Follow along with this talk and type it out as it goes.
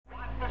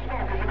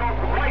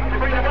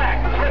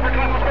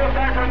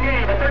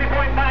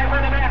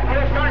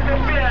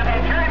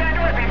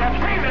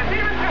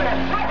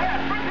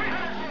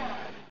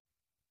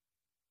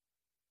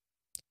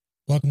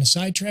welcome to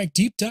Sidetracked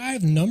Deep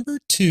Dive number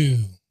 2,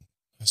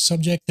 a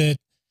subject that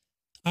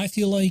I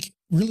feel like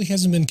really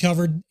hasn't been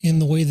covered in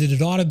the way that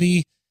it ought to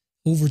be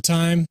over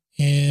time,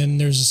 and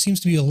there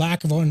seems to be a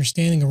lack of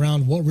understanding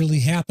around what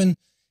really happened.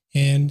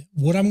 And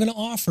what I'm going to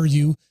offer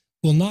you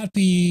will not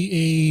be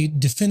a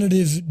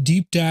definitive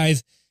deep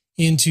dive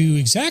into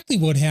exactly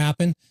what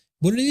happened,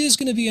 but it is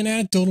going to be an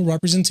anecdotal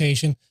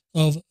representation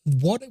of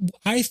what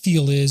I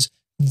feel is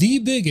the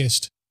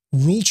biggest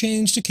rule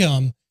change to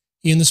come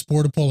in the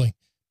sport of pulling.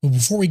 But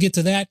before we get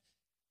to that,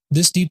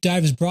 this deep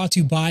dive is brought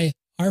to you by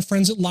our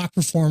friends at Lock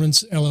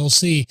Performance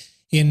LLC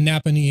in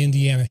Napanee,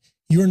 Indiana.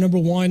 Your number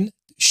one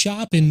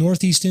shop in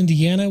Northeast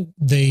Indiana.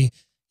 They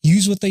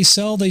use what they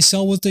sell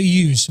what they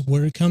use.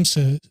 Where it comes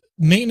to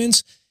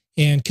maintenance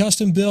and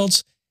custom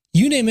builds,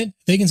 you name it,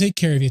 they can take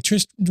care of you.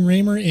 Tristan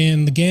Raymer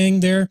and the gang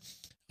there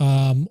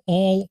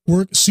all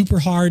work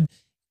super hard,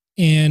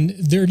 and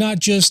they're not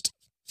just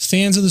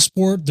fans of the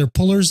sport, they're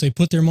pullers. They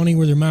put their money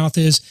where their mouth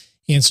is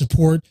and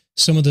support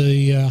some of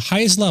the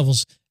highest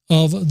levels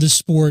of the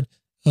sport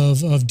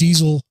of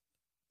diesel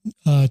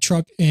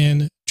truck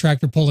and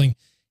tractor pulling,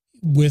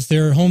 with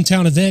their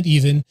hometown event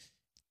even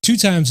 2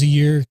 times a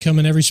year,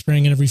 coming every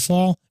spring and every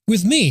fall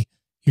with me.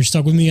 You're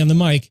stuck with me on the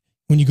mic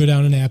when you go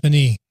down to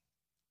Napanee.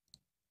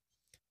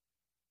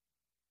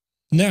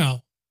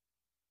 Now,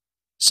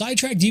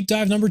 Sidetrack Deep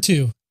Dive number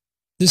 2.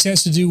 This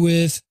has to do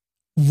with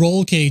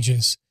roll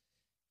cages.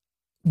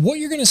 What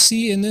you're going to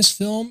see in this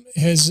film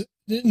has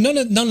none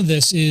of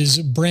this is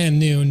brand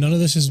new. None of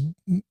this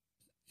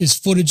is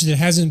footage that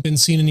hasn't been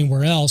seen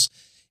anywhere else.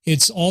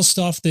 It's all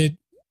stuff that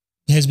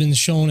has been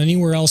shown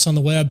anywhere else on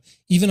the web,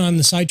 even on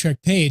the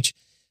Sidetrack page,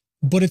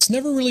 but it's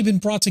never really been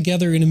brought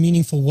together in a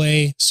meaningful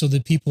way so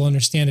that people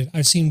understand it.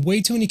 I've seen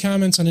way too many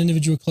comments on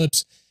individual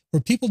clips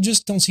where people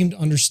just don't seem to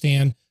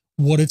understand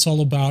what it's all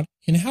about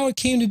and how it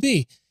came to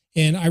be.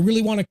 And I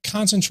really want to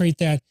concentrate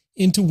that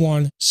into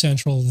one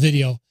central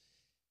video.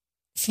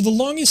 For the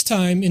longest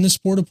time in the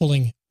sport of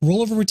pulling,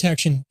 rollover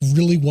protection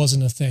really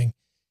wasn't a thing.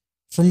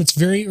 From its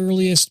very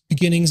earliest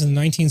beginnings in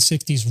the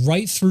 1960s,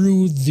 right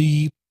through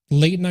the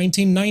late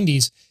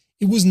 1990s,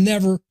 it was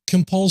never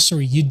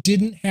compulsory. You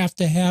didn't have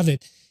to have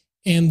it.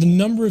 And the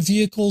number of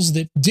vehicles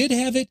that did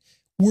have it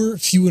were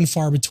few and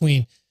far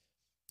between.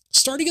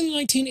 Starting in the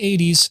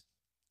 1980s,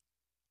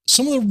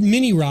 some of the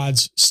mini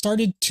rods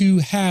started to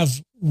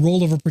have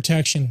rollover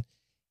protection.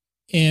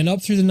 And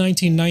up through the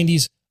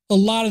 1990s, a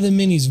lot of the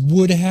minis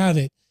would have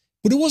it,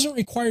 but it wasn't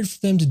required for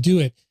them to do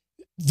it.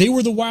 They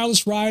were the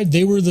wildest ride.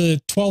 They were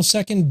the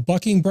 12-second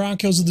bucking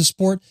Broncos of the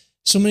sport.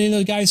 So many of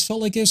the guys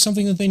felt like it was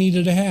something that they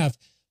needed to have.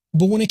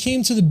 But when it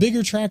came to the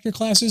bigger tractor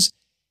classes,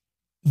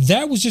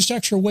 that was just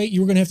extra weight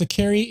you were going to have to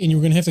carry, and you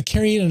were going to have to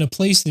carry it in a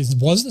place that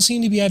wasn't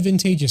seen to be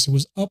advantageous. It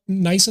was up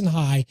nice and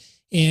high.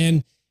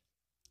 And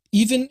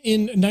even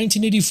in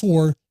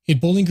 1984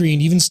 at Bowling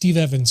Green, even Steve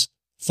Evans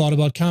thought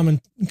about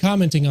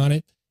commenting on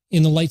it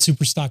in the light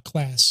superstock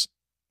class.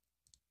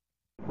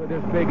 With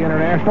this big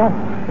international,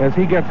 as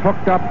he gets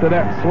hooked up to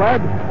that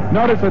sled,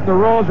 notice that the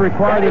rules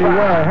require that he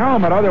wear a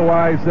helmet.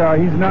 Otherwise,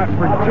 he's not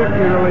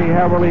particularly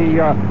heavily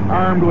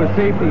armed with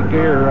safety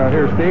gear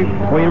here, Steve.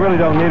 Well, you really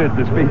don't need it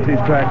to speed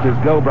these tractors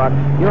go, Brock.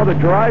 You know, the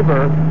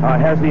driver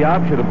has the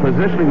option of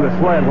positioning the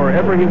sled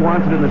wherever he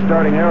wants it in the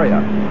starting area.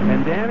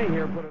 And Danny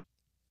here put it...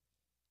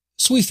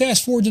 So we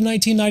fast forward to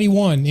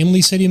 1991,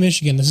 Imlay City,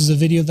 Michigan. This is a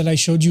video that I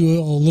showed you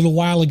a little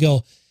while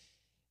ago.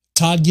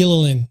 Todd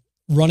Gilliland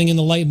running in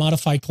the light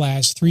modified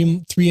class,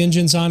 three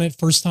engines on it,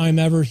 first time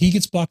ever. He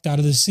gets bucked out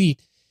of the seat.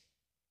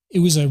 It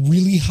was a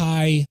really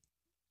high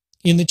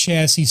in the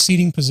chassis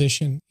seating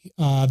position.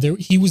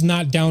 He was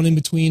not down in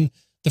between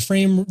the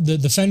frame,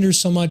 the fenders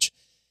so much,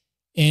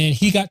 and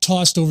he got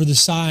tossed over the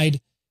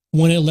side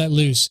when it let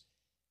loose.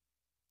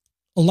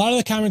 A lot of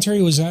the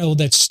commentary was, oh,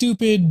 that's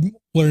stupid.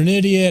 What an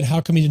idiot.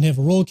 How come he didn't have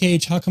a roll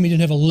cage? How come he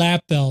didn't have a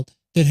lap belt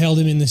that held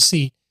him in the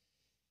seat?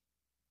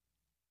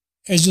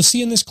 As you'll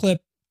see in this clip,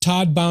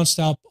 Todd bounced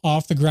up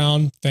off the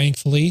ground,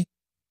 thankfully.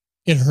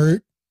 It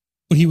hurt,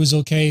 but he was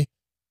okay.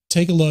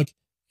 Take a look,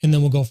 and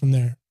then we'll go from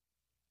there.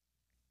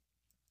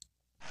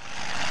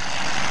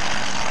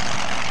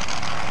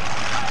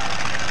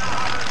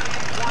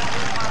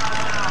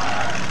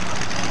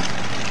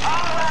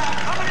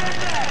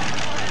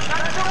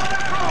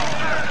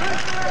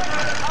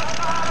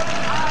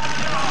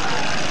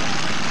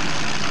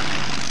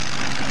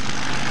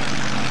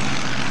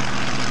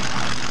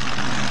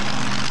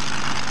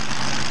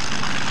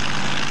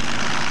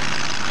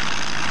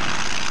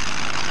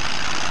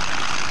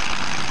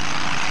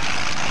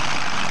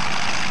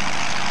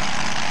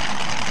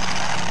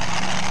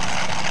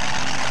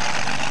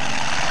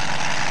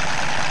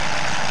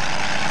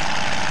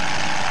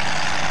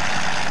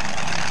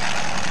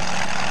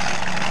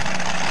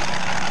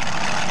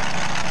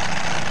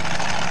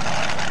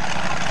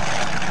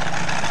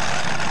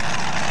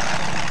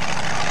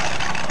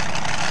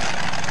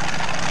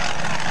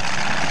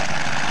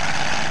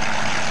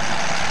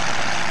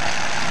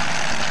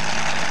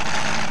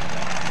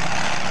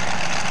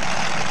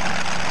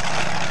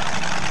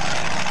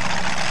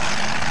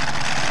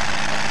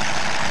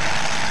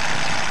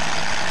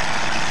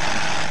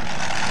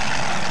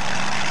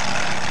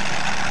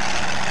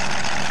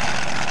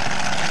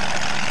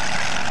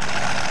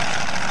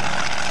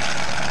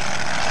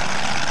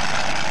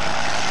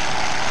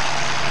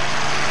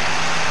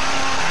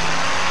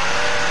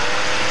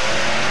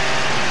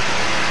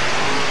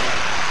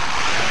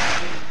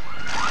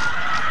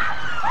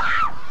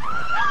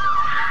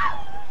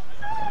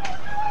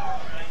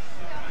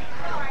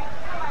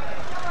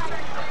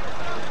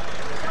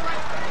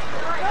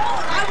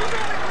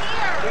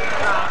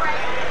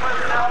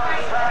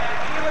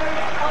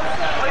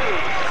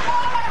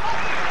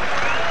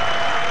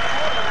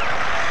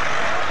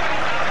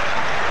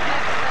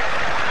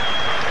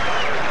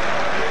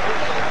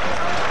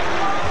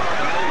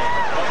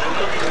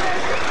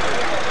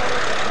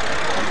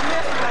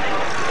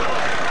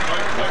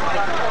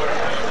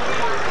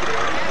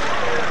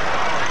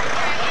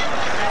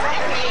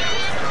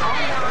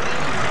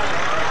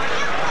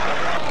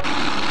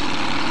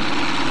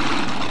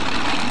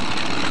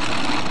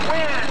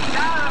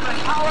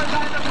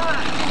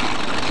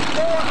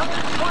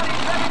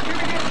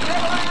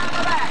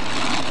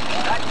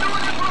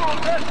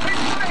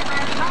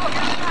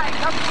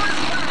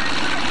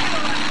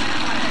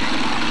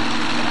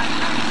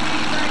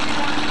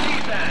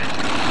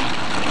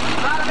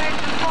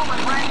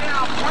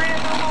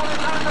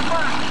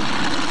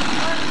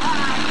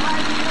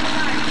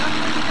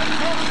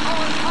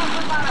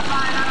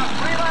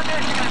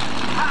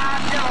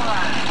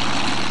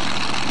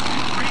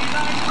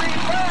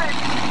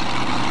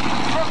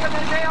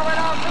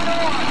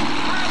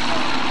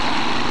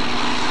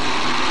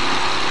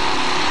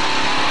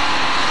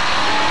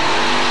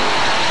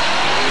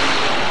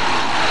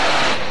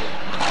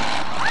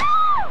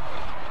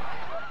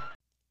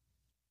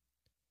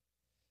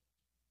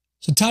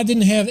 So Todd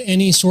didn't have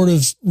any sort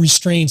of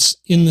restraints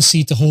in the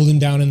seat to hold him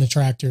down in the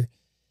tractor.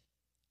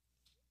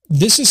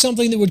 This is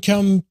something that would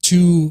come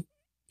to,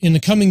 in the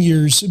coming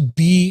years,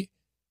 be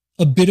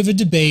a bit of a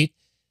debate.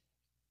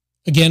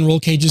 Again, roll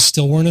cages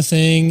still weren't a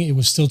thing. It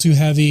was still too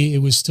heavy. It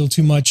was still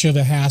too much of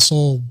a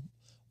hassle.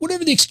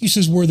 Whatever the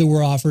excuses were that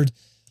were offered,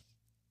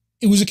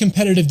 it was a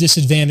competitive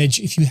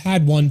disadvantage if you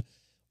had one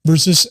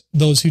versus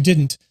those who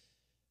didn't.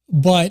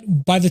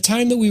 But by the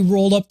time that we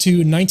rolled up to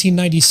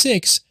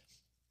 1996,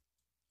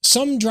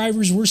 some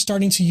drivers were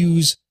starting to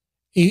use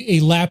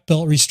a lap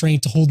belt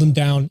restraint to hold them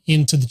down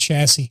into the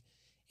chassis.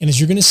 And as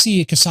you're going to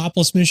see at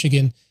Cassopolis,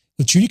 Michigan,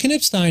 with Judy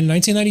Knipstein in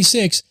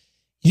 1996,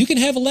 you can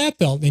have a lap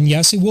belt, and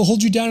yes, it will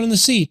hold you down in the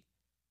seat,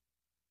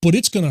 but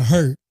it's going to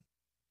hurt.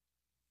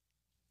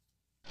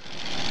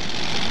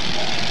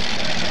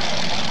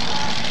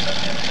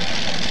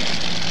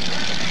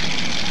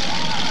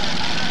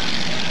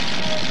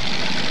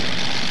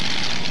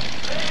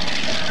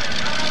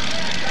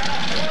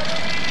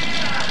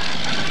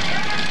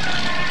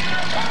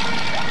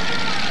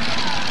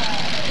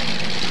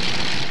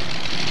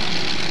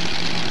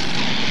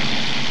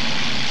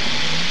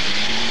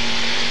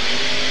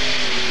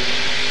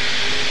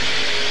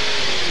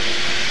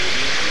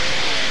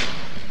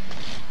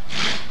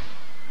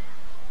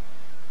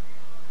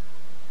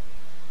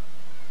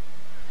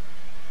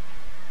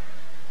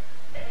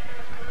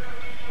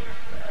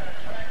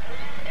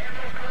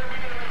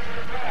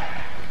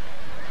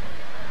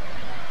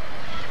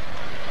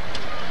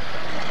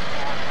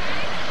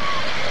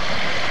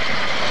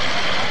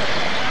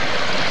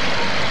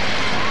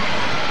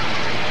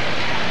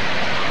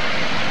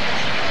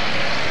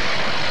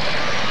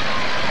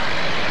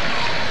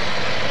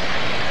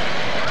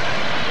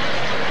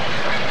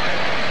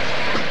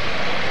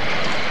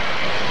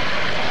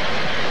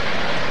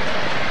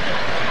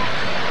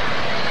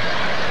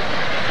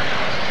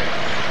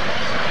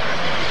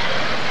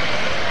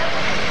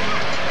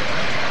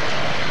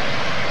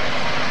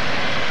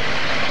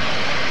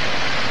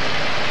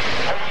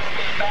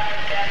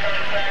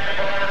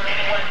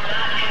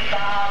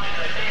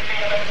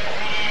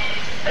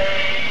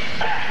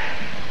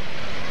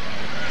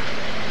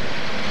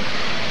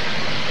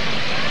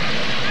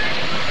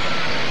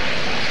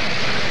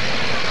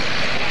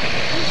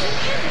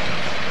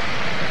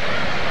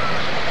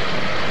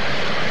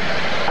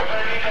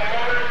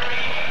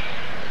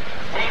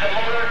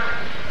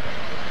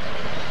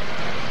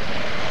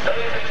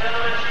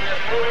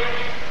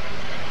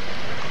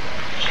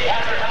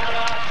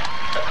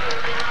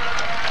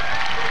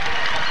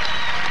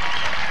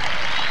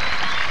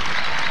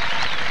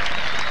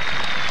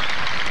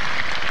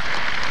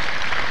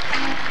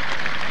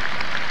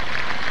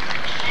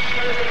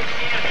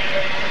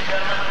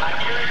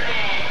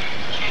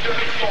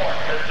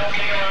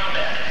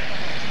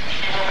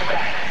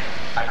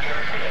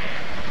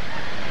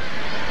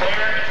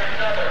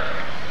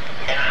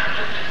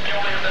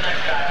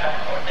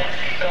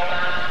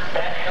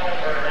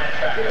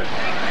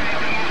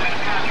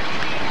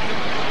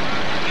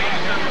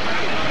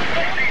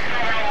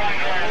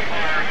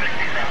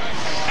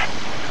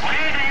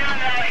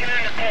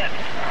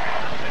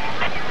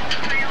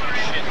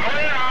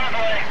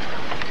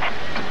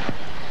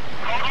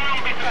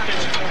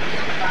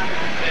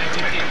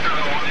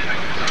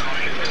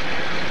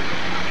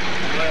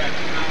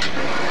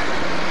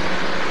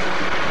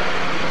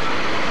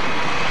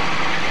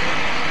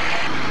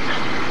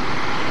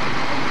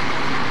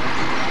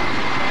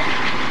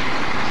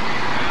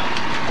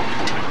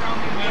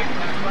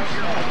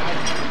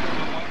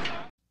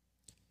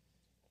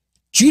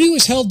 Judy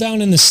was held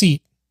down in the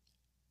seat.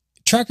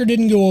 Tracker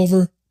didn't go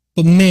over,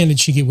 but man,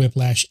 did she get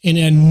whiplash. And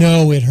I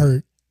know it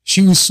hurt.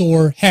 She was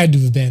sore, had to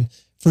have been,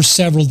 for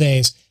several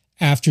days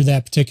after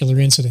that particular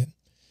incident.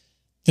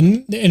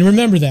 And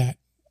remember that.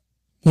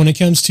 When it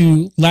comes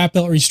to lap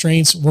belt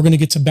restraints, we're going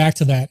to get back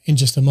to that in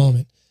just a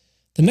moment.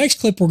 The next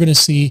clip we're going to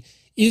see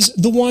is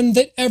the one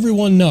that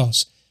everyone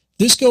knows.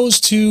 This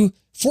goes to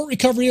Fort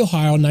Recovery,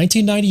 Ohio,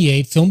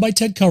 1998, filmed by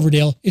Ted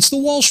Coverdale. It's the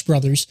Walsh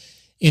brothers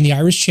in the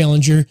Irish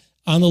Challenger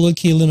on the Little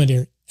Key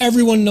Eliminator.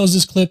 Everyone knows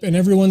this clip, and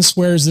everyone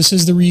swears this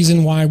is the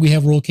reason why we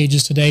have roll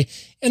cages today,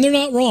 and they're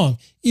not wrong.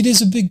 It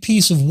is a big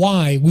piece of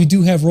why we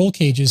do have roll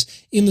cages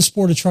in the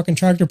sport of truck and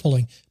tractor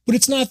pulling, but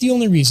it's not the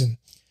only reason.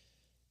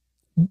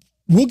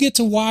 We'll get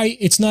to why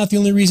it's not the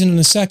only reason in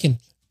a second.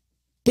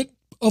 But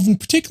of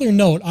particular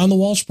note on the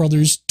Walsh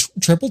brothers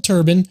triple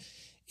turbine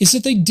is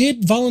that they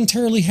did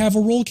voluntarily have a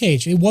roll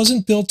cage. It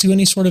wasn't built to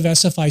any sort of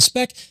SFI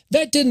spec.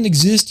 That didn't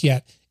exist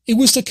yet. It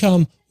was to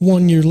come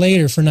 1 year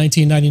later for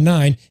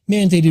 1999,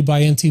 mandated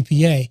by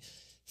NTPA.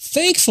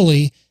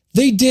 Thankfully,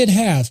 they did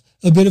have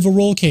a bit of a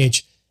roll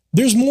cage.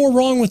 There's more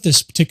wrong with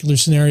this particular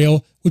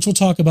scenario, which we'll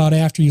talk about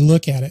after you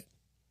look at it.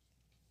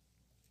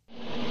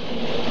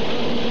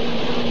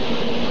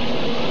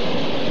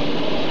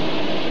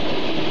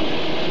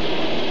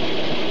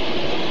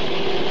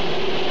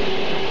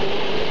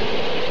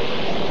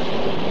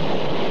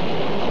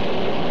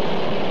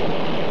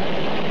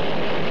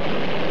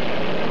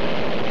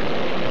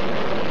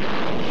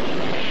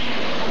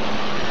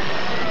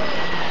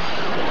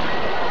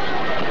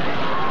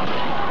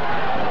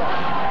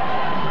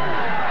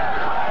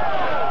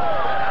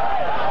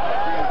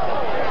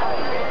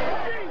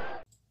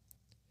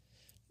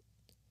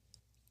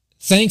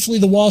 Thankfully,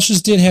 the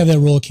Walshes did have that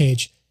roll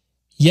cage.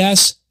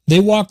 Yes, they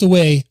walked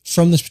away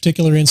from this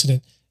particular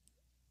incident.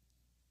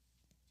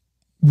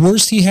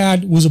 Worst he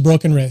had was a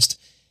broken wrist.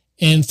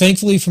 And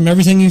thankfully, from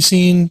everything you've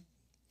seen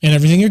and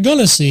everything you're going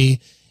to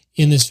see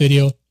in this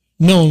video,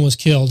 no one was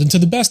killed. And to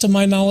the best of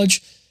my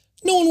knowledge,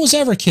 no one was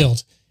ever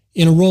killed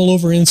in a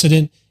rollover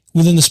incident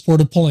within the sport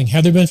of pulling.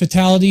 Have there been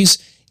fatalities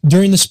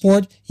during the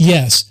sport?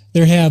 Yes,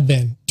 there have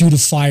been, due to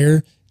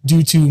fire,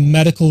 due to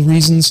medical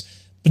reasons,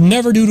 but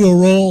never due to a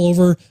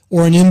rollover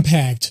or an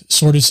impact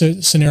sort of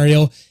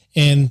scenario.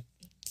 And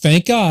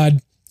thank God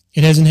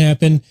it hasn't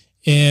happened,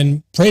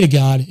 and pray to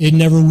God it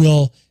never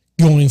will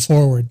going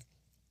forward.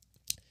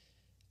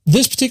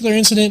 This particular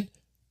incident,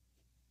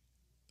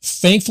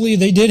 thankfully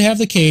they did have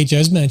the cage,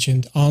 as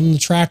mentioned, on the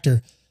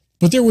tractor,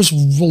 but there was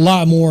a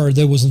lot more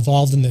that was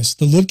involved in this.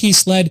 The Liebke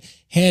sled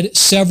had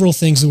several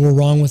things that were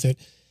wrong with it.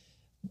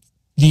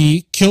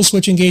 The kill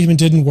switch engagement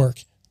didn't work.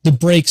 The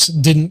brakes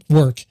didn't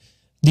work.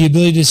 The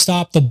ability to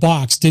stop the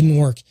box didn't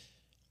work.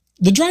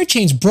 The drive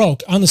chains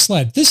broke on the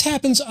sled. This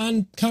happens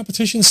on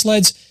competition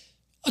sleds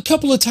a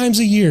couple of times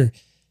a year.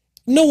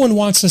 No one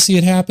wants to see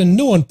it happen.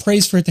 No one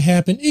prays for it to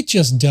happen. It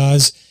just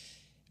does.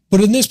 But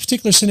in this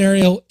particular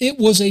scenario, it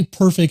was a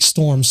perfect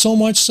storm. So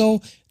much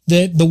so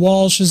that the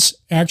Walshes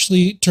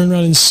actually turned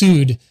around and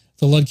sued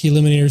the Liebke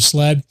Eliminator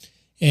sled,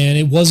 and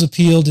it was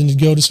appealed and to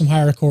go to some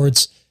higher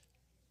courts.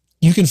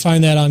 You can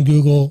find that on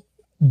Google,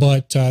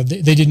 but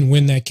they didn't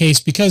win that case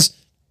because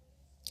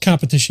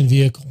competition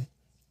vehicle.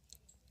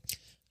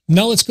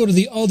 Now let's go to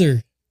the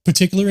other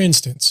particular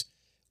instance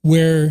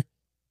where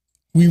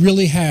we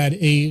really had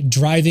a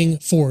driving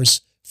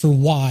force for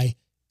why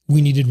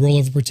we needed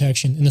rollover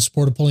protection in the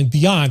sport of pulling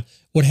beyond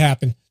what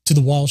happened to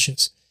the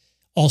Walshes.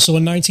 Also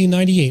in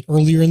 1998,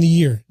 earlier in the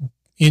year,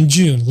 in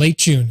June, late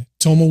June,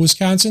 Tomah,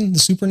 Wisconsin, the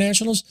Super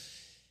Nationals.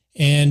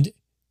 And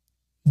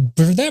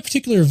for that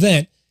particular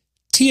event,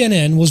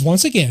 TNN was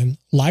once again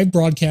live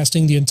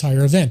broadcasting the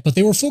entire event, but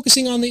they were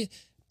focusing on the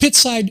pit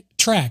side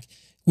track,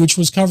 which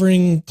was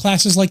covering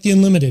classes like the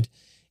Unlimited.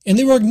 And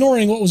they were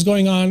ignoring what was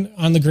going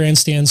on the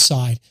grandstand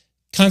side,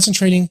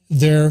 concentrating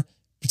their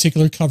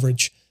particular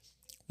coverage.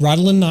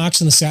 Rosalind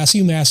Knox in the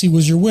Sassy Massey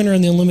was your winner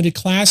in the Unlimited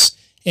class,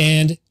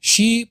 and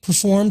she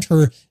performed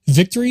her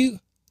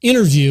victory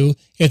interview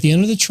at the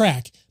end of the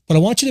track. But I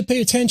want you to pay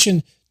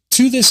attention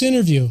to this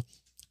interview.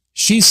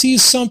 She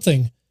sees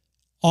something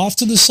off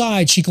to the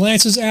side. She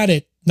glances at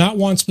it, not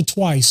once but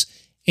twice,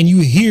 and you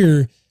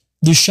hear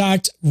the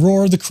shocked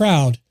roar of the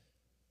crowd.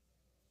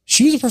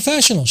 She was a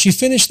professional. She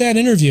finished that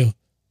interview.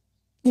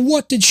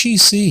 What did she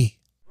see?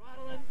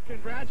 Rosalind,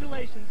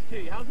 congratulations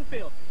to you. How's it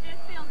feel?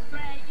 It feels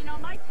great. You know,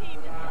 my team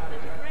just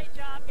did such a great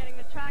job getting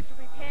the tractor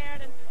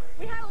repaired, and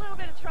we had a little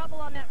bit of trouble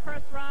on that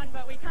first run,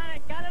 but we kind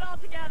of got it all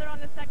together on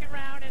the second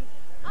round, and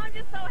I'm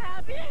just so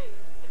happy.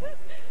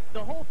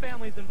 The whole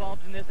family's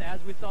involved in this, as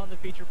we saw in the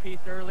feature piece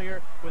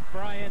earlier, with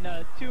Brian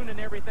tuning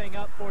everything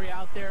up for you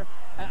out there.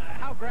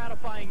 How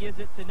gratifying is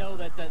it to know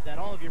that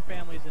all of your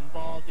family's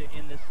involved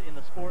in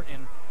the sport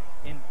and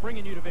in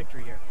bringing you to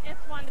victory here? It's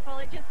wonderful.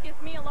 It just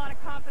gives me a lot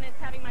of confidence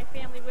having my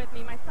family with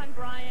me. My son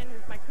Brian,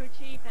 who's my crew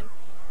chief and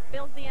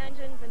builds the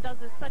engines and does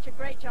such a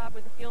great job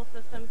with the fuel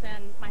systems,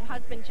 and my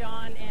husband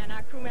John and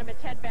our crew member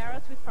Ted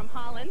Barris, who's from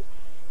Holland,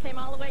 came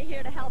all the way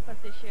here to help us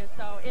this year,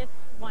 so it's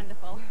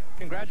wonderful.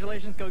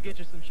 Congratulations. Go get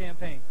you some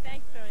champagne.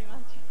 Thanks very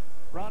much.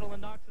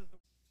 Rosalind Knox is the...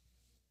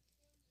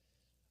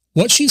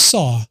 What she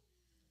saw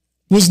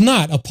was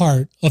not a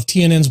part of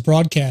TNN's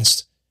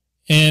broadcast,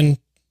 and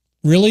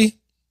really,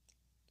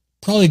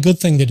 probably a good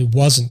thing that it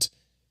wasn't.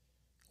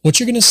 What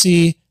you're going to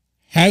see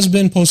has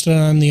been posted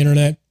on the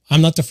internet.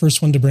 I'm not the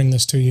first one to bring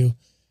this to you,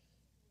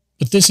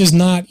 but this is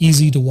not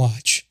easy to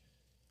watch.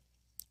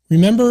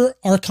 Remember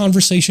our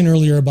conversation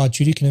earlier about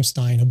Judy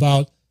Knipstein,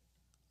 about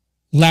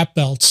lap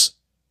belts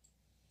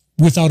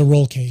without a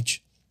roll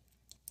cage.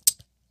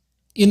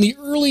 In the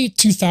early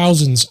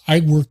 2000s, I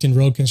worked in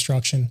road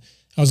construction.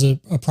 I was a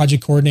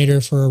project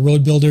coordinator for a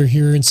road builder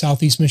here in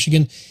Southeast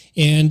Michigan,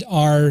 and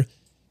our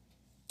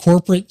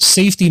corporate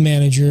safety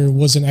manager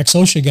was an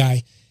ex-OSHA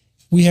guy.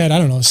 We had, I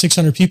don't know,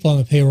 600 people on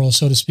the payroll,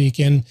 so to speak,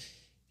 and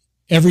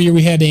every year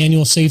we had the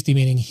annual safety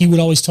meeting. He would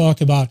always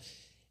talk about,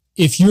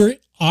 if you're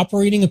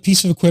operating a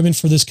piece of equipment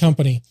for this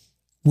company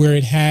where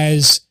it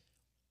has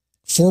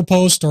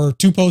 4-post or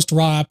 2-post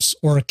ROPS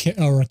or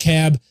a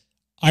cab,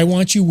 I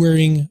want you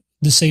wearing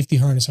the safety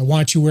harness. I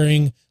want you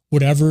wearing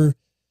whatever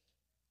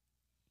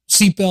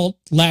seatbelt,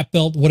 lap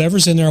belt,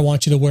 whatever's in there, I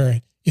want you to wear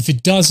it. If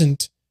it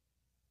doesn't,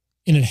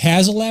 and it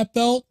has a lap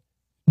belt,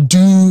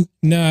 do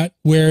not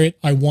wear it.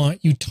 I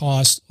want you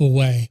tossed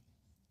away.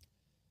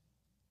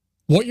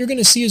 What you're going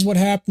to see is what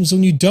happens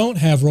when you don't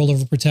have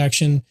rollover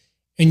protection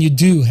and you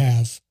do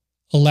have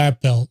a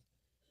lap belt.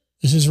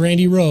 This is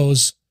Randy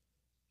Rose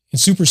in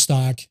Super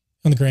Stock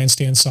on the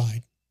grandstand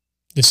side.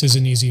 This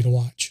isn't easy to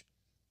watch.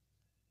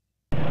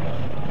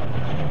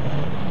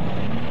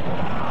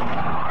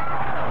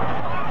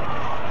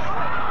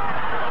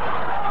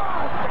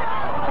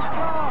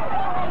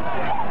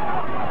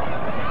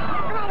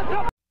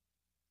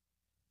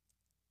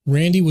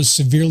 Randy was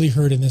severely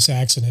hurt in this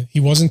accident. He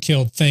wasn't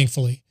killed,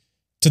 thankfully.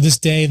 To this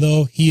day,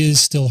 though, he is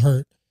still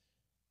hurt.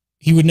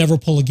 He would never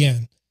pull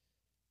again.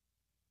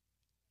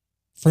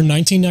 For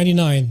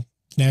 1999,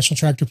 the National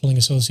Tractor Pulling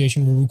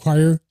Association will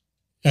require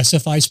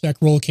SFI spec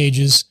roll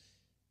cages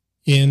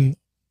in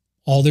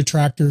all their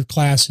tractor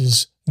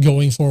classes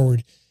going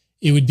forward.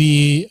 It would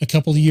be a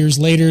couple of years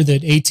later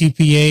that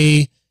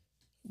ATPA,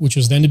 which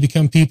was then to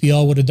become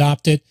PPL, would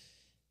adopt it.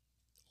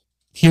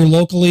 Here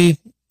locally,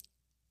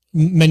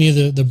 many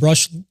of the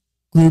brush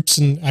groups,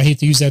 and I hate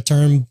to use that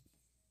term,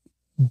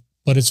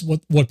 but it's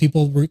what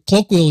people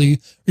colloquially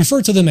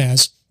refer to them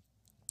as,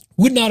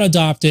 would not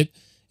adopt it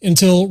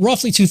until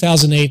roughly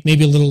 2008,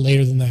 maybe a little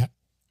later than that.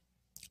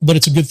 But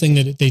it's a good thing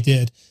that they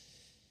did.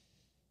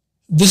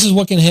 This is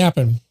what can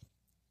happen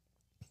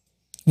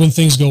when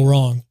things go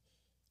wrong.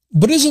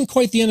 But it isn't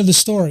quite the end of the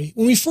story.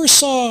 When we first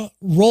saw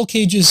roll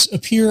cages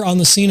appear on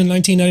the scene in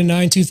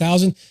 1999,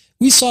 2000,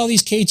 we saw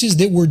these cages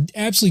that were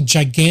absolutely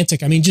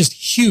gigantic. I mean, just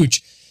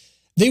huge.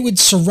 They would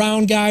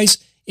surround guys,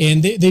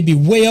 and they'd be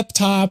way up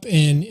top.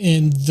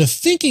 And the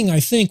thinking, I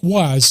think,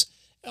 was,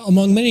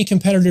 among many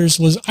competitors,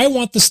 was, I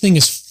want this thing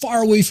as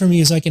far away from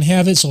me as I can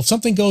have it. So if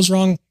something goes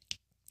wrong,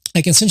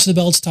 I can cinch the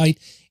belts tight,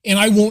 and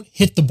I won't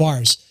hit the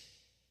bars.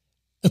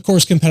 Of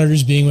course,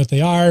 competitors being what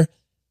they are,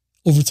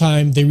 over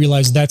time, they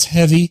realize that's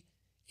heavy,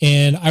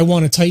 and I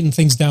want to tighten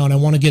things down. I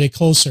want to get it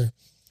closer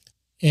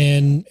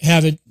and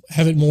have it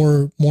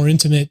more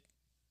intimate.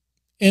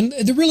 And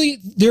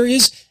there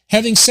is,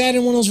 having sat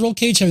in one of those roll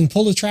cage, having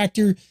pulled a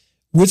tractor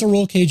with a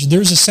roll cage,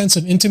 there's a sense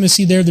of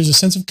intimacy there. There's a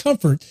sense of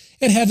comfort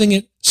at having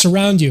it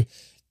surround you.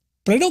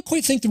 But I don't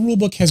quite think the rule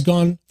book has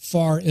gone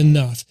far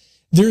enough.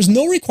 There's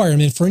no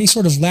requirement for any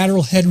sort of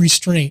lateral head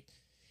restraint.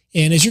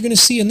 And as you're going to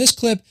see in this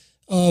clip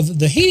of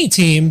the Haney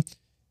team,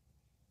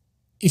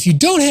 if you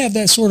don't have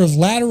that sort of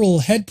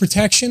lateral head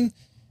protection,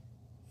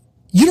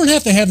 you don't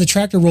have to have the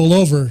tractor roll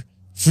over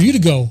for you to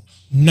go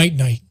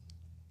night-night.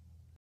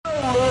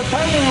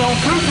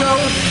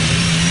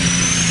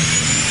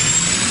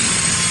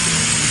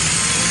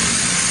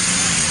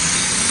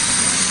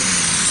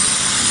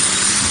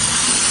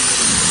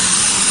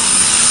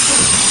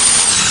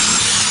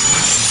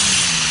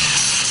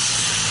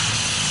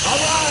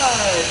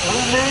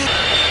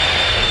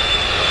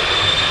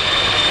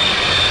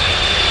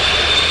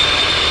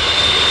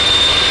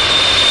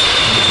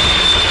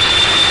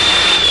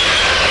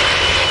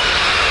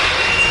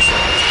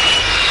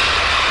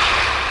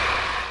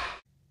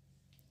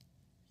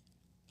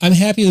 I'm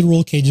happy the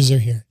roll cages are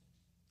here.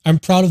 I'm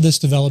proud of this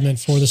development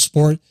for the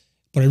sport,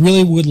 but I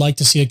really would like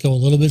to see it go a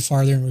little bit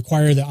farther and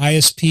require the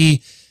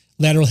ISP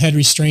lateral head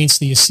restraints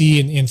that you see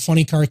in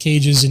funny car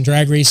cages and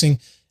drag racing.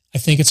 I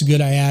think it's a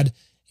good add.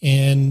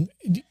 And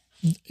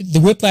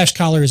the whiplash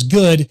collar is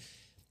good,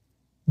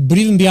 but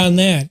even beyond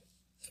that,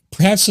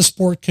 perhaps the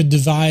sport could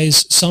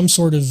devise some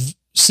sort of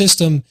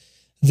system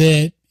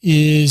that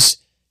is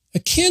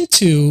akin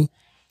to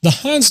the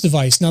Hans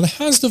device. Now, the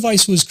Hans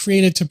device was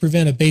created to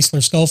prevent a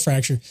basilar skull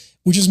fracture,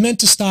 which is meant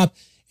to stop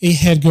a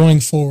head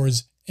going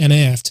forwards and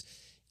aft.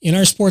 In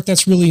our sport,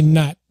 that's really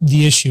not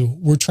the issue.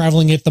 We're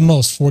traveling at the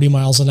most 40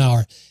 miles an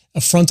hour.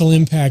 A frontal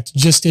impact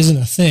just isn't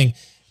a thing.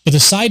 But the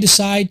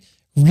side-to-side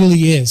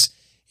really is.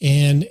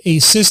 And a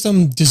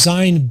system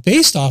designed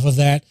based off of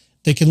that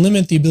can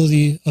limit the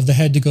ability of the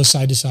head to go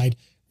side-to-side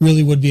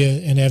really would be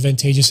an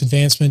advantageous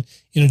advancement,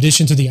 in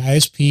addition to the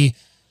ISP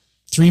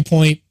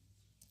 3-point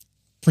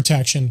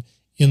protection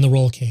in the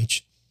roll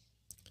cage.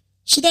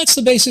 So that's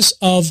the basis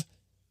of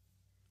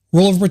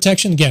rollover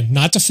protection. Again,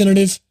 not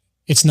definitive.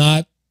 It's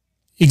not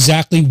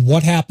exactly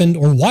what happened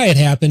or why it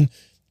happened,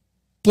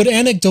 but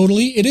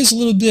anecdotally, it is a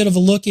little bit of a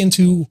look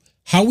into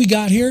how we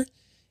got here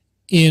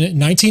in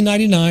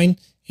 1999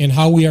 and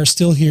how we are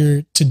still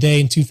here today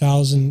in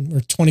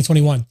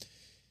 2021. In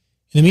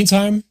the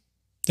meantime,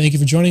 thank you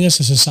for joining us.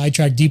 This is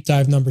Sidetracked Deep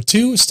Dive number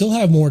 2. Still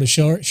have more to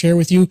share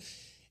with you.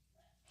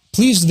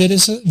 Please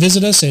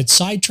visit us at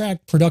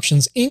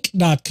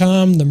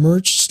sidetrackedproductionsinc.com. The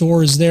merch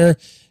store is there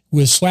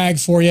with swag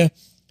for you.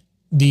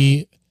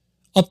 The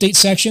update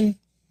section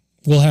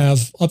will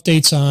have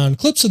updates on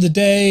clips of the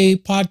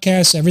day,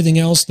 podcasts, everything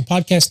else. The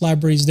podcast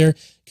library is there.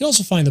 You can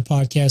also find the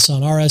podcasts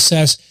on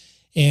RSS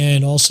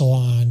and also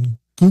on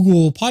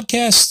Google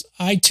Podcasts,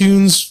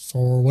 iTunes,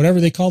 or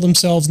whatever they call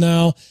themselves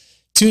now,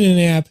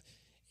 TuneIn app,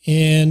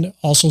 and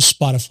also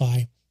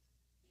Spotify.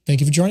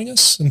 Thank you for joining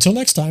us. Until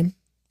next time,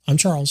 I'm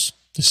Charles.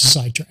 This is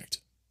Sidetracked.